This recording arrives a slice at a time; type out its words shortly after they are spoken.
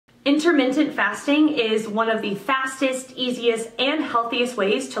Intermittent fasting is one of the fastest, easiest, and healthiest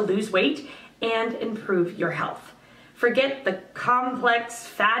ways to lose weight and improve your health. Forget the complex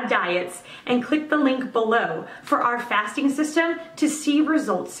fad diets and click the link below for our fasting system to see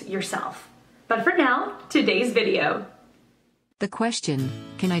results yourself. But for now, today's video. The question,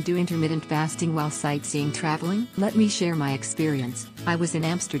 can I do intermittent fasting while sightseeing traveling? Let me share my experience. I was in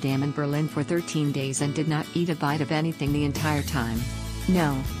Amsterdam and Berlin for 13 days and did not eat a bite of anything the entire time.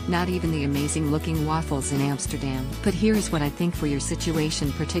 No, not even the amazing looking waffles in Amsterdam. But here's what I think for your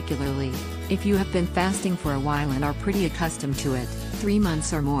situation particularly. If you have been fasting for a while and are pretty accustomed to it, 3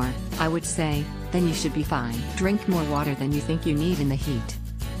 months or more, I would say, then you should be fine. Drink more water than you think you need in the heat.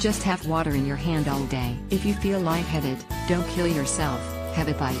 Just have water in your hand all day. If you feel lightheaded, don't kill yourself, have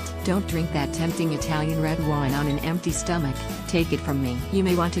a bite. Don't drink that tempting Italian red wine on an empty stomach, take it from me. You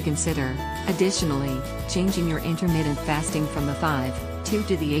may want to consider, additionally, changing your intermittent fasting from the 5-2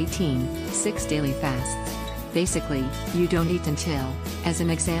 to the 18-6 daily fasts. Basically, you don't eat until, as an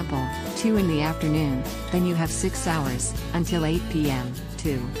example, 2 in the afternoon, then you have 6 hours, until 8 p.m.,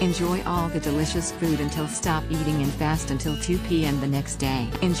 to enjoy all the delicious food until stop eating and fast until 2 p.m. the next day.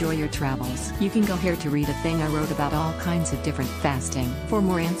 Enjoy your travels. You can go here to read a thing I wrote about all kinds of different fasting. For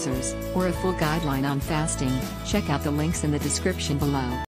more answers, or a full guideline on fasting, check out the links in the description below.